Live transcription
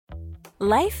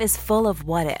Life is full of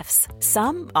what-ifs.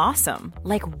 Some awesome,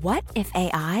 like what if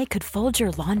AI could fold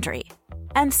your laundry?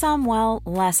 And some, well,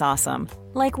 less awesome,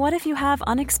 like what if you have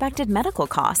unexpected medical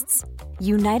costs?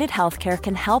 United Healthcare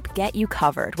can help get you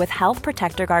covered with Health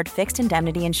Protector Guard fixed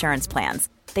indemnity insurance plans.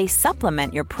 They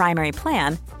supplement your primary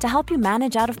plan to help you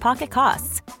manage out-of-pocket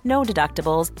costs. No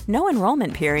deductibles, no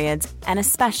enrollment periods, and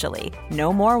especially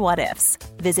no more what-ifs.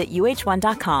 Visit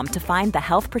uh1.com to find the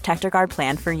Health Protector Guard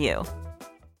plan for you.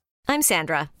 I'm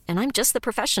Sandra, and I'm just the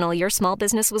professional your small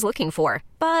business was looking for.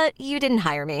 But you didn't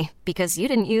hire me because you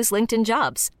didn't use LinkedIn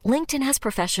Jobs. LinkedIn has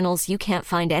professionals you can't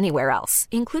find anywhere else,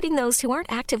 including those who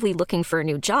aren't actively looking for a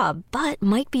new job, but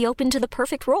might be open to the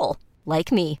perfect role,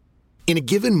 like me. In a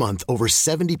given month, over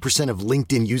 70% of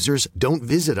LinkedIn users don't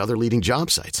visit other leading job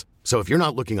sites. So if you're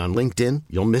not looking on LinkedIn,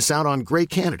 you'll miss out on great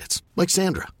candidates like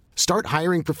Sandra. Start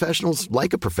hiring professionals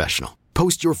like a professional.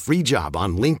 Post your free job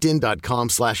on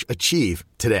linkedin.com/achieve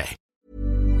today.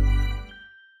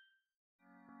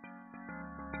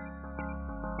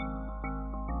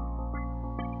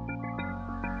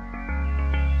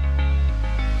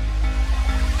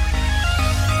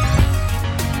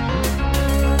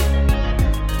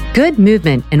 Good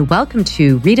movement, and welcome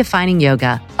to Redefining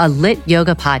Yoga, a lit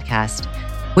yoga podcast,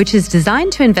 which is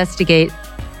designed to investigate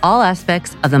all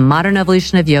aspects of the modern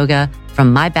evolution of yoga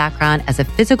from my background as a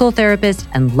physical therapist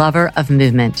and lover of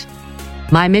movement.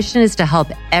 My mission is to help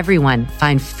everyone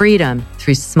find freedom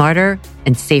through smarter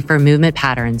and safer movement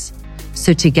patterns,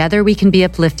 so together we can be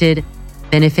uplifted,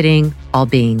 benefiting all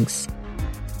beings.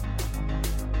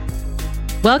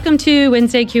 Welcome to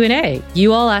Wednesday Q&A.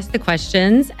 You all ask the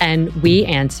questions and we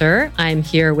answer. I'm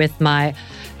here with my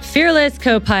fearless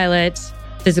co-pilot,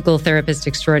 physical therapist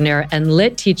extraordinaire, and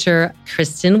lit teacher,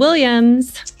 Kristen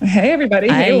Williams. Hey, everybody.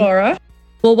 Hey, Laura.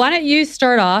 Well, why don't you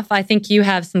start off? I think you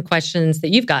have some questions that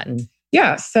you've gotten.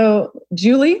 Yeah. So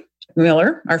Julie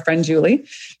Miller, our friend Julie,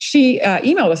 she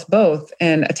emailed us both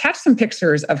and attached some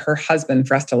pictures of her husband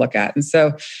for us to look at. And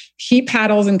so he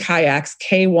paddles and kayaks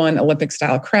K1 Olympic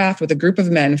style craft with a group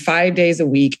of men 5 days a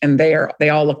week, and they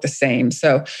all look the same.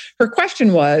 So her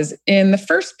question was, in the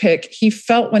first pic, he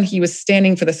felt when he was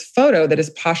standing for this photo that his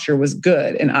posture was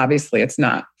good, and obviously it's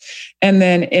not. And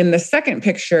then in the second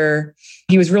picture,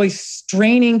 he was really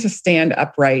straining to stand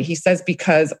upright. He says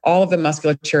because all of the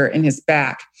musculature in his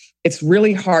back, it's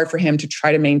really hard for him to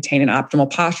try to maintain an optimal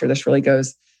posture. This really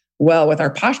goes well with our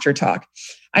posture talk.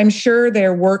 I'm sure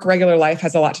their work, regular life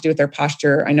has a lot to do with their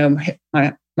posture. I know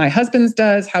my husband's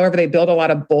does. However, they build a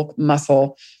lot of bulk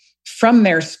muscle from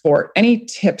their sport. Any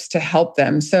tips to help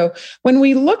them? So when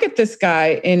we look at this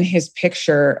guy in his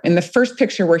picture, in the first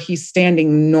picture where he's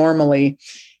standing normally,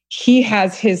 he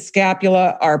has his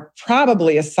scapula are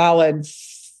probably a solid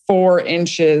 4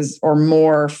 inches or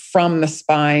more from the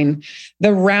spine,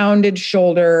 the rounded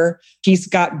shoulder. He's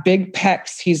got big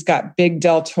pecs. He's got big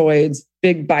deltoids,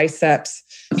 big biceps.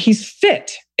 He's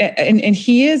fit and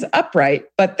he is upright.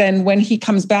 But then when he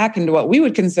comes back into what we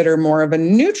would consider more of a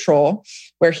neutral,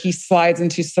 where he slides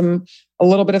into a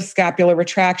little bit of scapular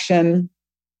retraction,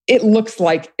 it looks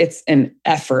like it's an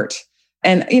effort.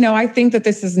 And, I think that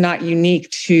this is not unique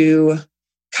to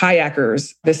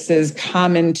kayakers. This is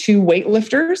common to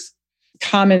weightlifters,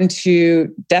 common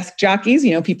to desk jockeys,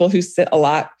 people who sit a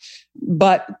lot,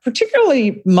 but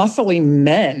particularly muscly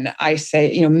men, I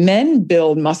say, men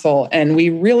build muscle, and we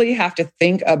really have to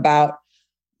think about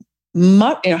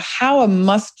how a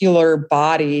muscular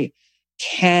body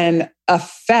can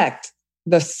affect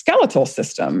the skeletal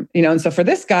system, and so for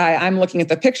this guy, I'm looking at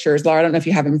the pictures, Laura, I don't know if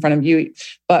you have it in front of you,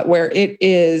 but where it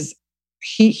is,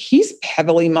 he's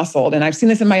heavily muscled. And I've seen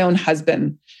this in my own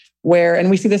husband and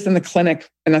we see this in the clinic,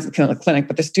 and that's kind of the clinic,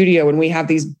 but the studio, when we have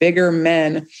these bigger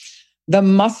men, the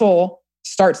muscle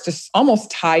starts to almost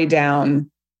tie down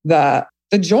the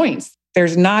joints.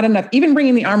 There's not enough, even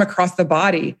bringing the arm across the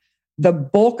body, the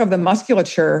bulk of the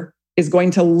musculature is going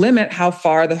to limit how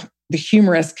far the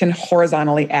humerus can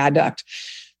horizontally adduct.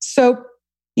 So,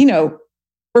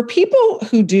 for people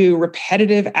who do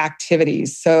repetitive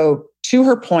activities, so to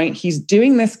her point, he's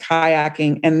doing this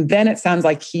kayaking and then it sounds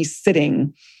like he's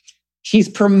sitting. He's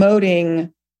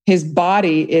promoting his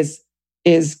body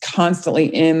is constantly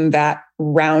in that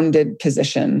rounded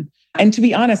position. And to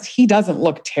be honest, he doesn't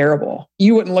look terrible.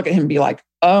 You wouldn't look at him and be like,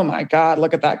 oh my God,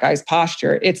 look at that guy's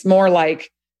posture. It's more like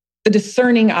the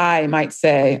discerning eye might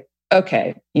say,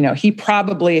 okay, he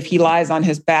probably, if he lies on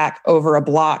his back over a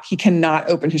block, he cannot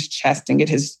open his chest and get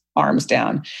his arms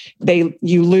down.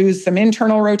 You lose some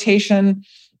external rotation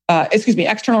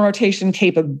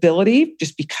capability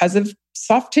just because of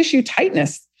soft tissue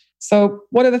tightness. So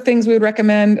what are the things we would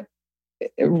recommend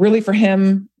really for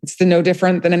him? It's no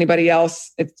different than anybody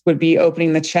else. It would be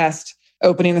opening the chest,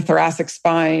 opening the thoracic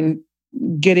spine,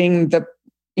 getting the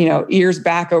ears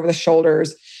back over the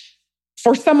shoulders.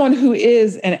 For someone who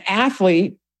is an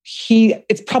athlete,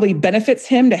 it probably benefits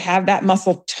him to have that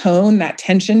muscle tone, that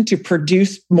tension to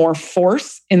produce more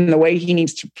force in the way he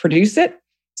needs to produce it.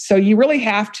 So you really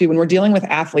have to, when we're dealing with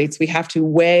athletes, we have to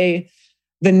weigh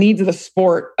the needs of the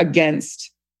sport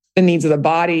against the needs of the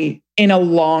body in a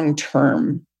long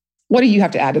term. What do you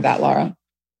have to add to that, Laura?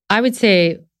 I would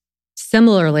say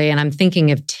similarly, and I'm thinking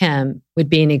of Tim, would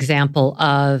be an example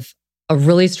of a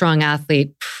really strong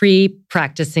athlete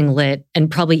pre-practicing LIT and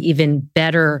probably even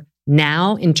better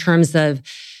now in terms of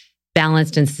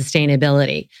balanced and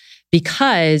sustainability,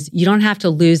 because you don't have to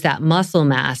lose that muscle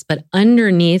mass, but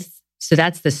underneath, so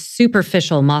that's the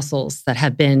superficial muscles that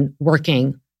have been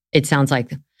working, it sounds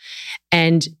like.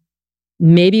 And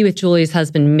maybe with Julie's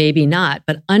husband, maybe not,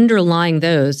 but underlying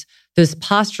those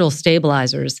postural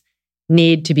stabilizers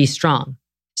need to be strong.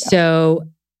 Yeah. So,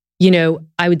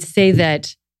 I would say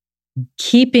that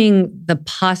keeping the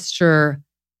posture,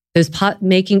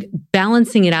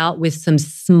 balancing it out with some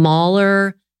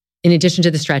smaller, in addition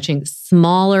to the stretching,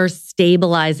 smaller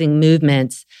stabilizing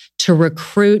movements to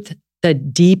recruit the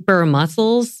deeper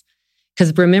muscles.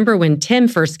 Because remember when Tim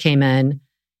first came in,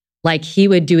 like he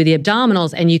would do the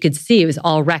abdominals and you could see it was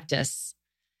all rectus.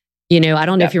 I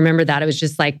don't know if you remember that. It was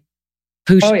just like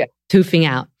poofing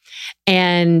out.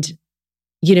 And,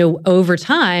 over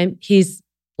time, he's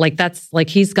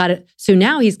got it. So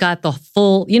now he's got the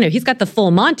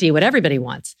full Monty, what everybody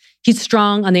wants. He's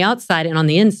strong on the outside and on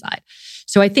the inside.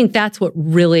 So I think that's what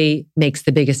really makes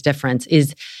the biggest difference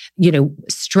is,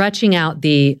 stretching out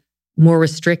the more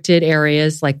restricted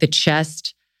areas like the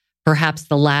chest, perhaps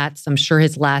the lats. I'm sure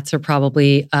his lats are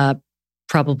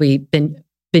probably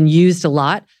been used a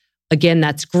lot. Again,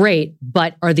 that's great,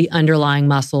 but are the underlying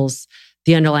muscles,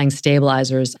 the underlying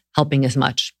stabilizers helping as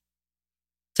much?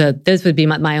 So this would be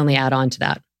my only add-on to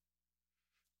that.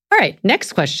 All right,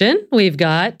 next question we've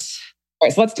got. All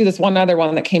right, so let's do this one other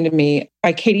one that came to me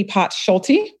by Katie Potts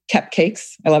Schulte, Kept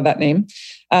Cakes. I love that name.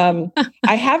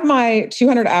 I have my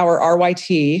 200-hour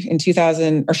RYT in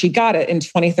 2000, or she got it in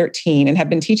 2013, and have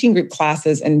been teaching group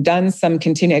classes and done some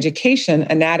continuing education,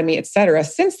 anatomy, etc.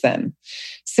 since then.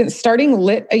 Since starting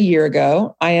LIT a year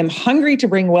ago, I am hungry to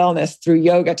bring wellness through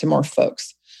yoga to more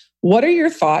folks. What are your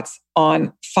thoughts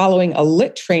on following a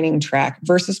LIT training track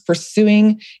versus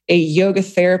pursuing a yoga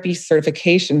therapy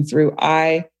certification through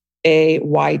IAYT?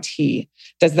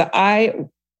 Does the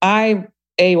IAYT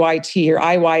or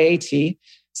IYAT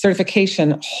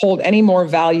certification hold any more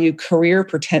value, career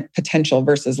potential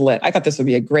versus LIT? I thought this would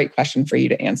be a great question for you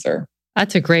to answer.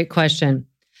 That's a great question.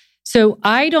 So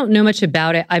I don't know much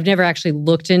about it. I've never actually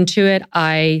looked into it.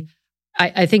 I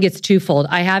think it's twofold.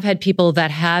 I have had people that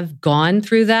have gone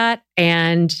through that,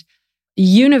 and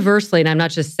universally, and I'm not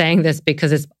just saying this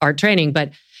because it's our training,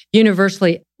 but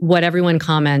universally, what everyone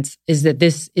comments is that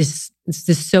this is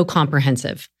so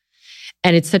comprehensive.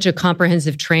 And it's such a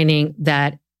comprehensive training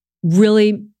that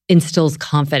really instills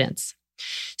confidence.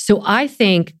 So I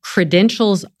think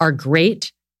credentials are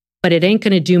great, but it ain't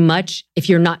going to do much if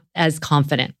you're not as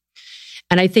confident.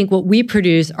 And I think what we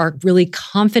produce are really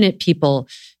confident people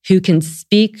who can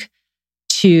speak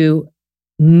to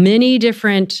many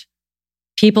different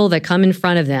people that come in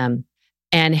front of them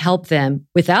and help them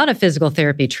without a physical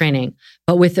therapy training,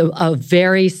 but with a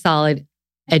very solid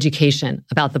education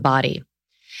about the body.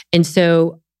 And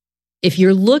so if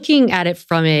you're looking at it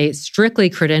from a strictly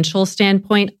credential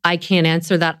standpoint, I can't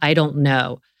answer that. I don't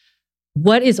know.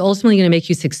 What is ultimately going to make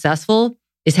you successful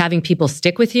is having people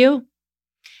stick with you,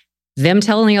 them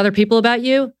telling other people about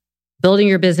you, building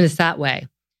your business that way.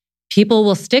 People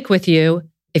will stick with you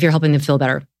if you're helping them feel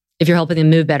better, if you're helping them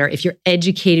move better, if you're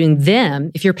educating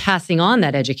them, if you're passing on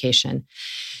that education.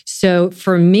 So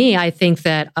for me, I think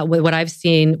that what I've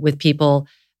seen with people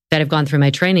that have gone through my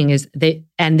training is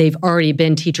they've already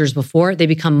been teachers before, they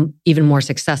become even more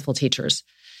successful teachers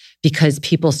because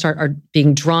people are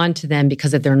being drawn to them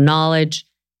because of their knowledge,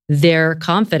 their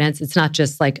confidence. It's not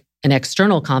just like an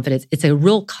external confidence. It's a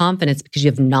real confidence because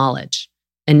you have knowledge,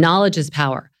 and knowledge is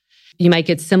power. You might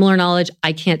get similar knowledge.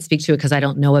 I can't speak to it because I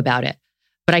don't know about it,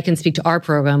 but I can speak to our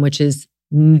program, which is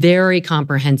very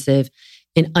comprehensive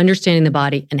in understanding the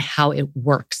body and how it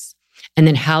works, and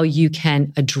then how you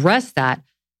can address that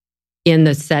in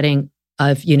the setting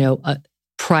of,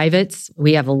 privates.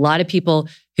 We have a lot of people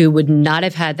who would not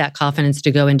have had that confidence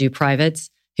to go and do privates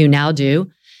who now do,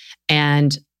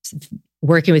 and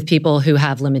working with people who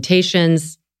have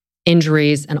limitations,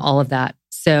 injuries, and all of that.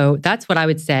 So that's what I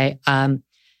would say.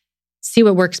 see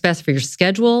what works best for your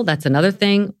schedule. That's another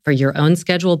thing, for your own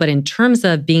schedule. But in terms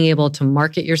of being able to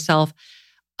market yourself,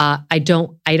 I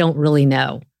don't really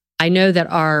know. I know that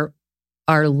our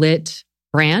LIT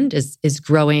brand is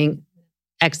growing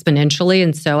exponentially.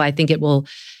 And so I think it will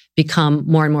become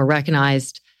more and more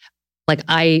recognized. Like,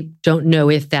 I don't know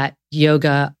if that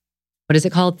yoga, what is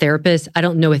it called? Therapist. I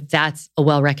don't know if that's a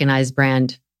well-recognized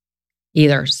brand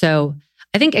either. So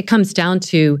I think it comes down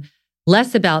to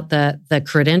less about the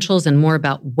credentials and more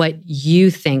about what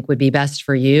you think would be best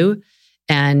for you,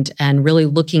 and really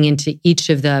looking into each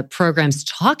of the programs,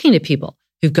 talking to people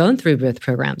who've gone through both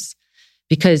programs.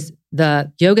 Because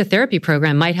the yoga therapy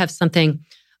program might have something,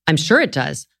 I'm sure it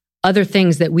does, other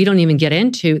things that we don't even get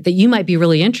into that you might be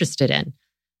really interested in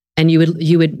and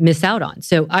you would miss out on.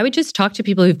 So I would just talk to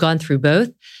people who've gone through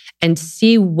both and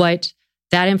see what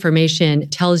that information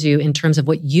tells you in terms of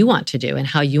what you want to do and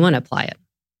how you want to apply it.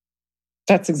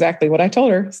 That's exactly what I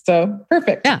told her. So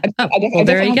perfect. Yeah. Well,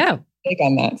 there you go. Take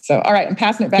on that. So, all right, I'm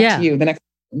passing it back to you. The next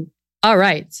one. All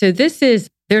right. So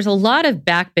there's a lot of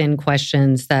backbend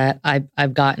questions that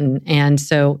I've gotten. And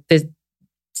so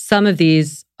some of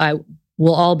these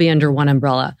will all be under one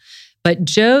umbrella. But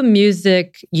Joe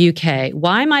Music UK,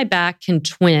 why my back can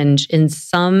twinge in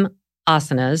some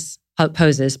asanas,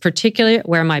 poses, particularly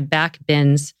where my back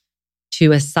bends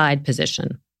to a side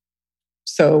position.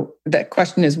 So the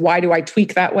question is, why do I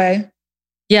tweak that way?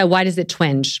 Yeah, why does it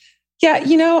twinge? Yeah,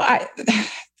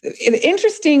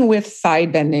 interesting with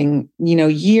side bending,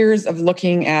 years of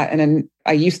looking at, and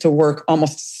I used to work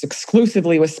almost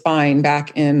exclusively with spine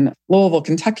back in Louisville,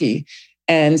 Kentucky.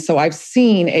 And so I've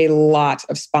seen a lot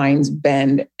of spines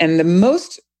bend. And the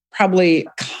most probably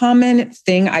common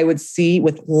thing I would see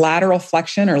with lateral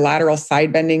flexion or lateral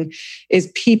side bending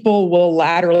is people will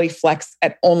laterally flex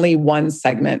at only one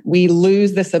segment. We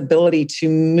lose this ability to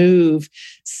move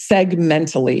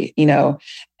segmentally,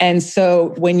 And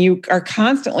so when you are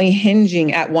constantly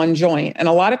hinging at one joint, and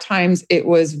a lot of times it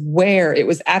was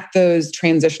at those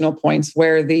transitional points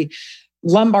where the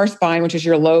lumbar spine, which is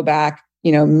your low back,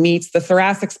 meets the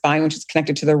thoracic spine, which is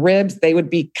connected to the ribs, they would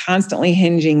be constantly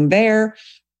hinging there,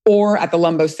 or at the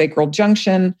lumbosacral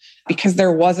junction, because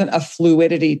there wasn't a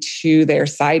fluidity to their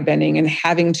side bending, and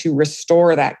having to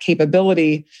restore that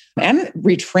capability and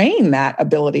retrain that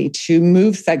ability to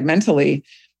move segmentally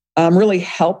really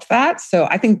helped that. So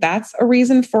I think that's a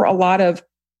reason for a lot of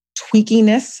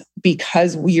tweakiness,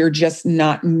 because we are just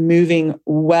not moving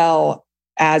well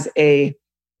as the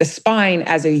spine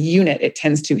as a unit. It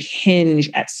tends to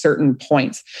hinge at certain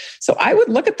points. So I would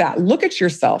look at that. Look at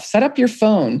yourself. Set up your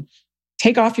phone.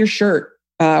 Take off your shirt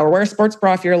or wear a sports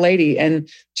bra if you're a lady, and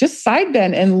just side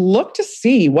bend and look to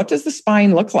see, what does the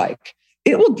spine look like?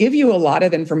 It will give you a lot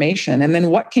of information. And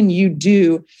then what can you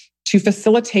do to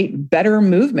facilitate better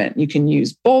movement? You can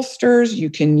use bolsters. You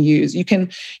can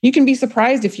be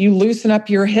surprised if you loosen up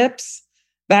your hips.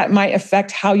 That might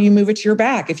affect how you move at your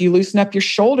back. If you loosen up your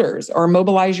shoulders or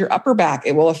mobilize your upper back,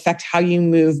 it will affect how you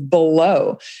move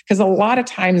below. Because a lot of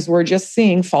times we're just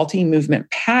seeing faulty movement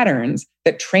patterns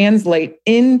that translate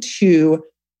into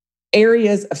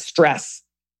areas of stress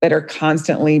that are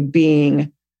constantly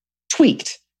being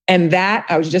tweaked. And that,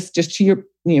 I was just to your,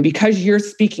 because you're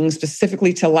speaking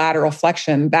specifically to lateral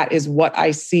flexion, that is what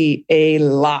I see a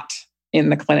lot in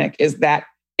the clinic, is that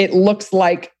it looks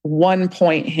like one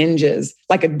point hinges,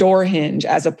 like a door hinge,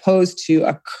 as opposed to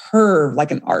a curve, like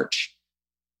an arch.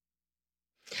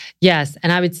 Yes.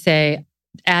 And I would say,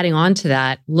 adding on to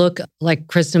that, look, like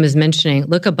Kristen was mentioning,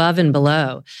 look above and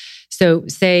below. So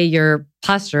say your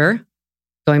posture,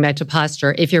 going back to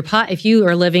posture, if you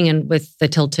are living with the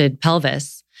tilted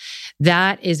pelvis,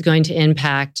 that is going to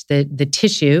impact the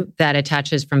tissue that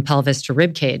attaches from pelvis to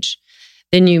rib cage.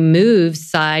 Then you move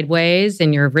sideways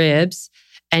in your ribs,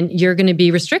 and you're going to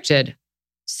be restricted.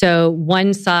 So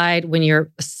one side, when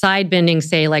you're side bending,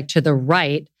 say like to the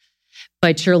right,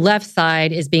 but your left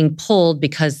side is being pulled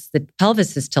because the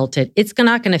pelvis is tilted, it's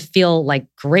not going to feel like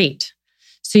great.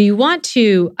 So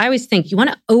I always think you want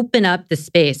to open up the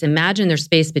space. Imagine there's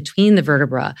space between the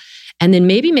vertebra, and then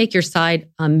maybe make your side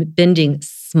bending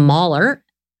smaller.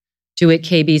 Do what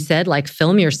KB said, like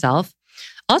film yourself.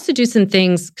 Also do some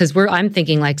things, because I'm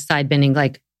thinking like side bending,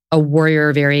 like a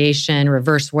warrior variation,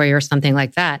 reverse warrior, something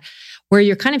like that, where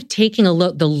you're kind of taking the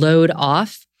load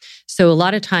off. So a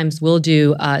lot of times we'll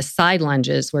do side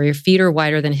lunges where your feet are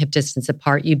wider than hip distance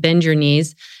apart. You bend your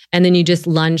knees, and then you just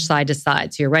lunge side to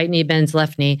side. So your right knee bends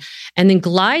left knee, and then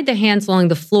glide the hands along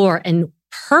the floor and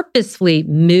purposefully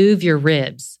move your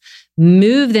ribs.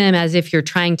 Move them as if you're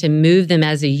trying to move them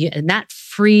and that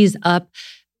frees up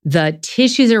the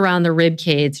tissues around the rib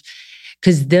cage,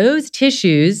 because those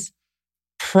tissues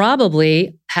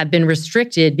probably have been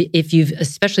restricted if you've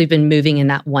especially been moving in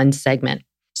that one segment.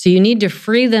 So you need to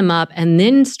free them up and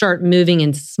then start moving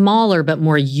in smaller but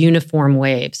more uniform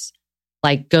waves,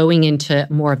 like going into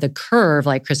more of the curve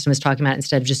like Kristen was talking about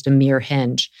instead of just a mere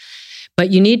hinge.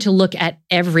 But you need to look at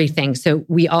everything. So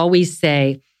we always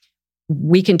say,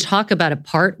 we can talk about a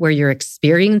part where you're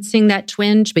experiencing that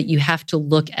twinge, but you have to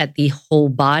look at the whole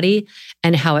body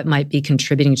and how it might be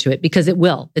contributing to it, because it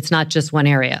will. It's not just one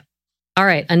area. All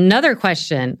right, another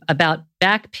question about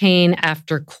back pain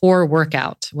after core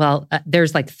workout. Well,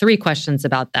 there's like 3 questions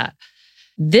about that.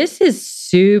 This is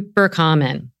super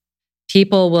common.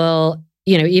 People will,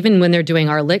 even when they're doing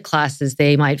our LIT classes,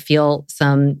 they might feel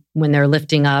some, when they're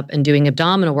lifting up and doing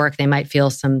abdominal work, they might feel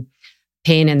some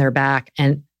pain in their back.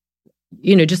 And,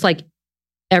 just like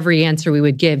every answer we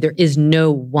would give, there is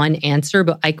no one answer,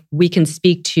 but we can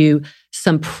speak to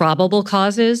some probable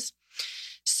causes.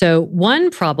 So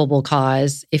one probable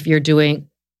cause, if you're doing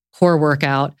core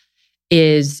workout,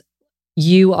 is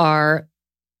you are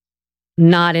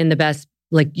not in the best,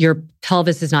 like your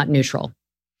pelvis is not neutral.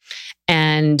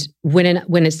 And when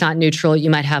it's not neutral, you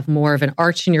might have more of an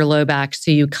arch in your low back. So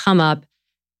you come up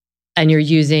and you're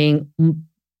using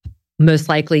most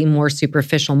likely more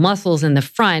superficial muscles in the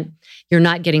front. You're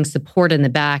not getting support in the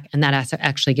back, and that's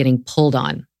actually getting pulled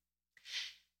on.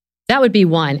 That would be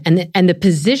one. And the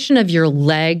position of your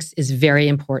legs is very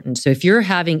important. So if you're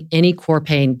having any core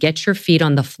pain, get your feet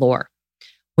on the floor.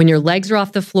 When your legs are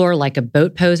off the floor, like a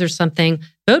boat pose or something,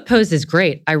 boat pose is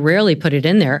great. I rarely put it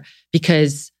in there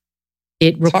because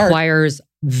it requires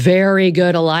very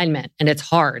good alignment, and it's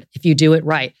hard if you do it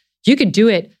right. You could do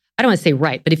it, I don't want to say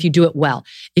right, but if you do it well.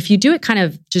 If you do it kind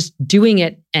of just doing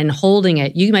it and holding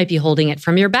it, you might be holding it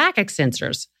from your back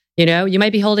extensors. You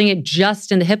might be holding it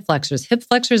just in the hip flexors. Hip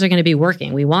flexors are going to be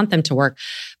working. We want them to work.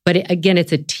 But again,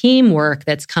 it's a teamwork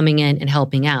that's coming in and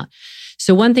helping out.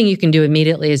 So one thing you can do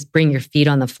immediately is bring your feet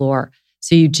on the floor.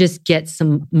 So you just get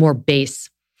some more base.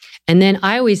 And then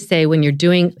I always say when you're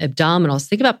doing abdominals,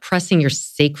 think about pressing your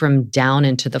sacrum down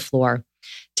into the floor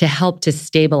to help to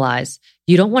stabilize.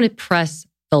 You don't want to press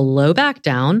the low back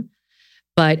down,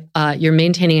 but you're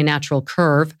maintaining a natural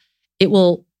curve. It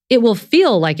will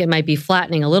feel like it might be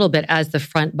flattening a little bit as the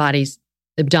front body's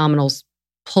abdominals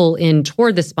pull in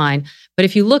toward the spine. But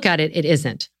if you look at it, it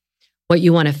isn't. What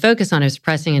you want to focus on is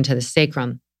pressing into the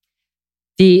sacrum.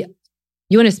 You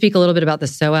want to speak a little bit about the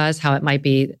psoas, how it might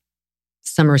be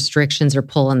some restrictions or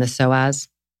pull on the psoas?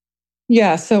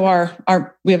 Yeah, so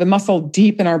we have a muscle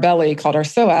deep in our belly called our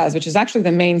psoas, which is actually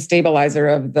the main stabilizer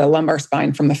of the lumbar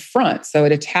spine from the front. So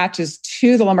it attaches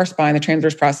to the lumbar spine, the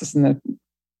transverse process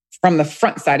from the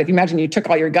front side. If you imagine you took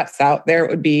all your guts out, there it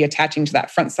would be attaching to that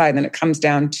front side, and then it comes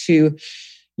down to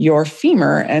your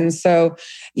femur. And so,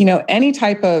 any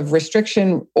type of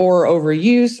restriction or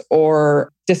overuse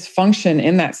or dysfunction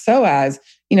in that psoas,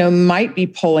 might be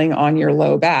pulling on your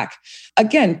low back.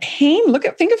 Again, pain,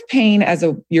 think of pain as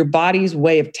your body's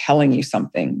way of telling you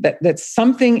something, that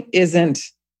something isn't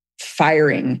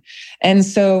firing. And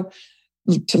so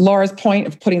to Laura's point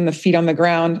of putting the feet on the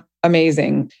ground,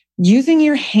 amazing. Using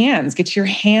your hands, get your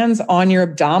hands on your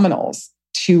abdominals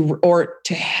to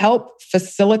help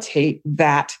facilitate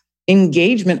that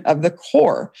engagement of the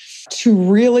core, to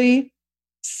really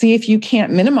see if you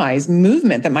can't minimize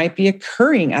movement that might be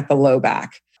occurring at the low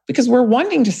back, because we're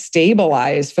wanting to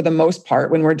stabilize for the most part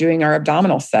when we're doing our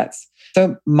abdominal sets.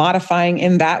 So modifying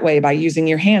in that way by using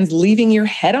your hands, leaving your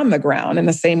head on the ground in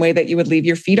the same way that you would leave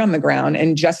your feet on the ground,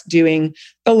 and just doing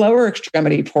the lower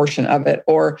extremity portion of it,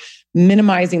 or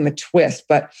minimizing the twist.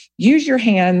 But use your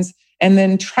hands and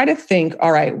then try to think,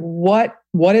 all right, what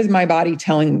is my body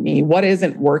telling me? What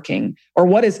isn't working, or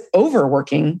what is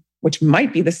overworking, which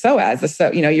might be the psoas.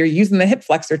 So, you're using the hip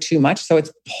flexor too much, so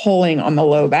it's pulling on the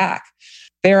low back.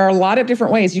 There are a lot of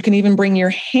different ways. You can even bring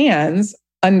your hands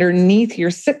underneath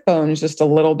your sit bones just a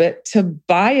little bit to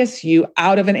bias you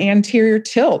out of an anterior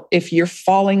tilt if you're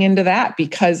falling into that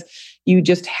because you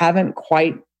just haven't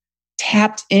quite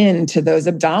tapped into those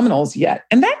abdominals yet.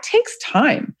 And that takes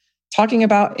time. Talking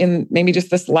about in maybe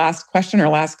just this last question or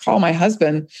last call, my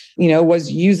husband,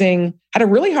 had a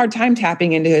really hard time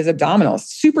tapping into his abdominals.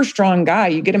 Super strong guy.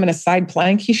 You get him in a side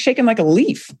plank, he's shaking like a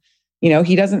leaf.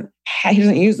 He doesn't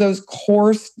use those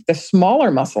the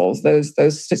smaller muscles, those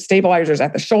stabilizers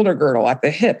at the shoulder girdle, at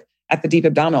the hip, at the deep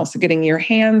abdominal. So getting your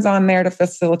hands on there to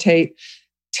facilitate,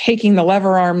 taking the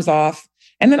lever arms off,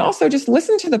 and then also just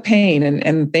listen to the pain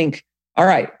and think, all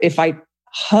right, if I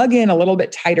hug in a little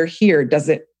bit tighter here, does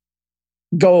it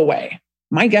go away?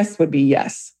 My guess would be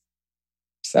yes.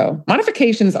 So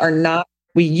modifications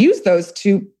we use those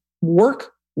to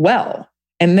work well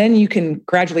And then you can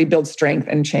gradually build strength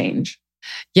and change.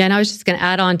 Yeah. And I was just going to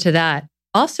add on to that.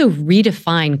 Also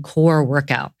redefine core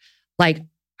workout. Like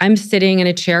I'm sitting in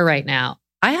a chair right now.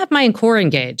 I have my core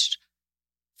engaged.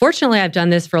 Fortunately, I've done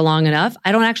this for long enough.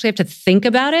 I don't actually have to think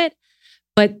about it,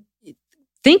 but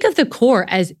think of the core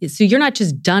as, so you're not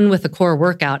just done with the core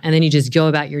workout and then you just go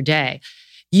about your day.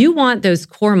 You want those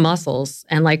core muscles.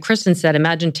 And like Kristen said,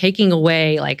 imagine taking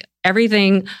away like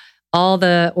everything, all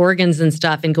the organs and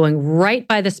stuff and going right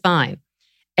by the spine.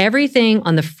 Everything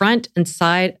on the front and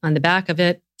side, on the back of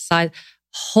it, side,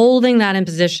 holding that in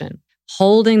position,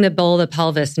 holding the bowl of the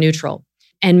pelvis neutral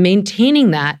and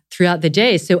maintaining that throughout the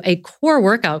day. So a core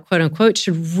workout, quote unquote,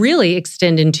 should really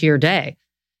extend into your day.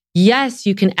 Yes,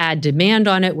 you can add demand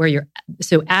on it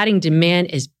so adding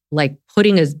demand is like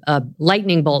putting a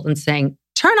lightning bolt and saying,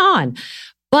 turn on.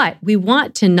 But we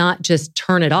want to not just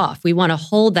turn it off. We want to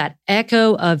hold that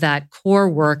echo of that core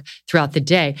work throughout the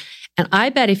day. And I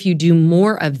bet if you do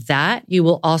more of that, you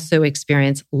will also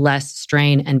experience less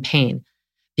strain and pain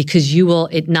because you're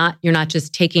not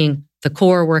just taking the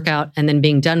core workout and then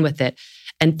being done with it.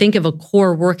 And think of a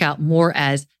core workout more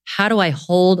as I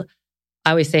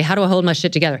always say, how do I hold my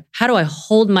shit together? How do I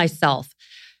hold myself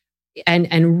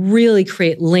and really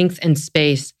create length and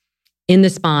space in the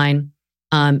spine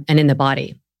and in the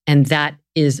body? And that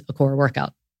is a core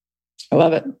workout. I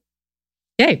love it.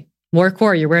 Yay, more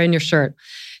core. You're wearing your shirt.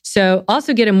 So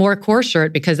also get a more core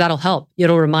shirt because that'll help.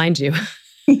 It'll remind you.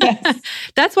 Yes.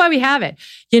 That's why we have it.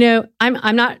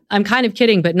 I'm kind of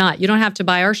kidding, but not. You don't have to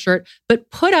buy our shirt, but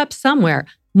put up somewhere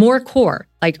more core,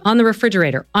 like on the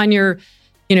refrigerator, on your,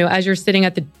 as you're sitting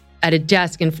at a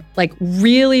desk and like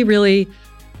really, really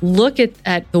look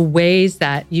at the ways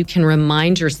that you can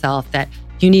remind yourself that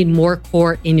you need more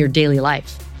core in your daily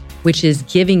life, which is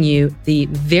giving you the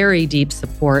very deep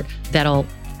support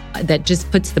that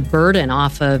just puts the burden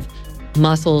off of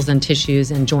muscles and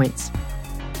tissues and joints.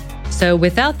 So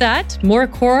without that, more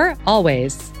core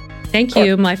always. Thank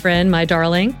you, my friend, my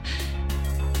darling.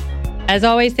 As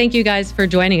always, thank you guys for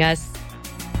joining us.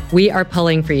 We are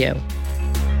pulling for you.